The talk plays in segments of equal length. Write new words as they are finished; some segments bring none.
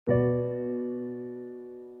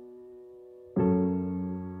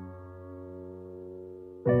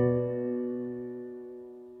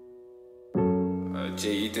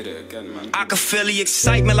I can feel the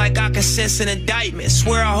excitement like I can sense an indictment.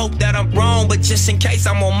 Swear I hope that I'm wrong, but just in case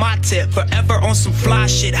I'm on my tip. Forever on some fly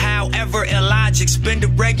shit, however illogic. Spend a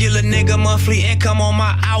regular nigga monthly income on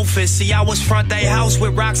my outfit. See, I was front they house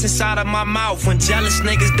with rocks inside of my mouth. When jealous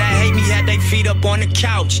niggas that hate me had they feet up on the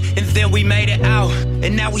couch. And then we made it out,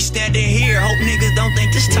 and now we standing here. Hope niggas don't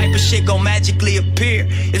think this type of shit gon' magically appear.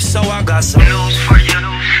 If so, I got some news for you.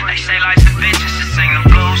 They say life's a bitch, just to sing the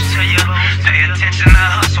blues to you. Pay attention to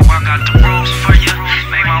hustle, I got the rules for you.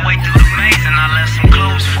 Made my way through the maze and I left some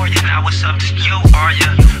clues for you. Now it's up to you, are you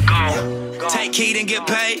gone? Take heed and get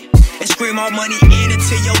paid, and scream all money in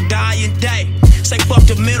until your dying day. Say fuck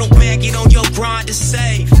the middleman, get on your grind to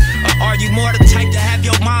save. Or are you more the type to have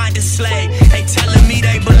your mind enslaved? They telling me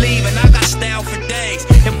they believe and I got style for days.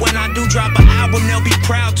 And when I do drop an album, they'll be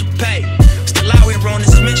proud to pay. Still out here on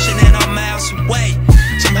this mission and I'm miles away.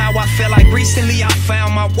 Somehow I feel like recently I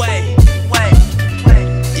found my way.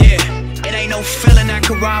 Yeah, it ain't no feeling that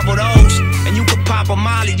can rival those. And you can pop a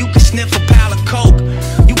molly, you can sniff a pile of coke.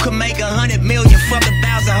 You can make 100 million, fuck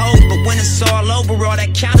 1,000 hoes. But when it's all over, all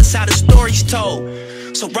that counts is how the story's told.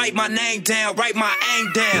 So write my name down, write my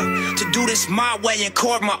aim down. To do this my way and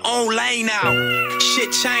carve my own lane out.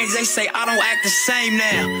 Shit changed, they say I don't act the same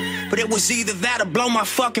now. But it was either that or blow my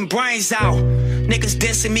fucking brains out. Niggas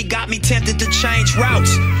dissing me got me tempted to change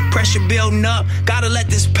routes. Pressure building up, gotta let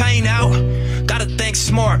this pain out. Gotta think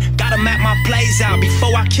smart, gotta map my plays out.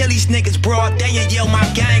 Before I kill these niggas broad day and yell my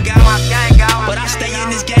gang out. But I stay in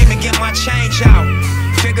this game and get my change out.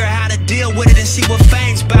 Figure out how to deal with it and see what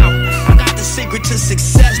fame's bout. I got the secret to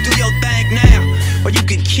success, do your thing now. Or you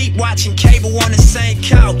can keep watching cable on the same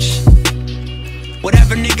couch.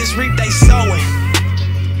 Whatever niggas reap, they sowing.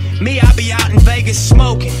 Me, I be out in Vegas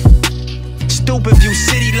smoking. Stupid view,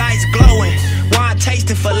 city lights glowing. Wine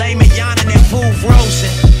tasting, filet mignon and Vouv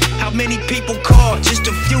roasting. How many people called, just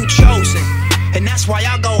a few chosen. And that's why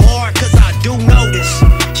I go hard, cause I do notice.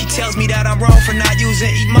 She tells me that I'm wrong for not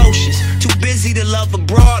using emotions. Too busy to love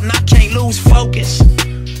abroad and I can't lose focus.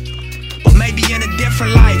 But maybe in a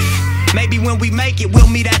different life, maybe when we make it, we'll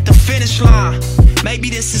meet at the finish line. Maybe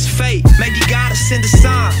this is fate, maybe God will send a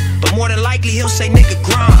sign. But more than likely he'll say, nigga,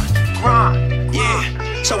 grind.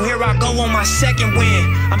 Yeah. So here I go on my second win.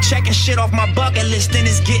 I'm checking shit off my bucket list and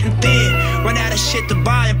it's getting thin. Run out of shit to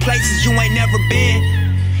buy in places you ain't never been.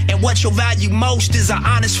 And what you'll value most is an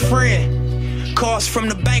honest friend. Calls from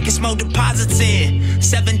the bank and smoke deposits in.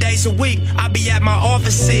 7 days a week, I be at my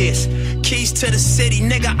offices. Keys to the city,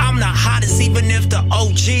 nigga, I'm the hottest. Even if the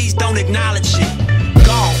OGs don't acknowledge it.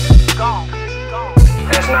 Gone.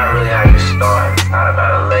 That's not really how you start. It's not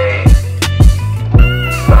about a leg.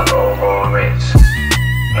 It's about the overall race.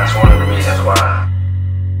 That's one of the reasons why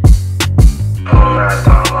I'm a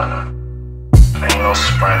marathon runner. I ain't no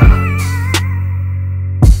sprinter.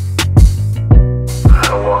 I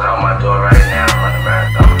can walk out my door right now and run a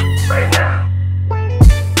marathon. Right now.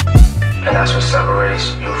 And that's what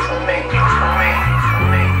separates you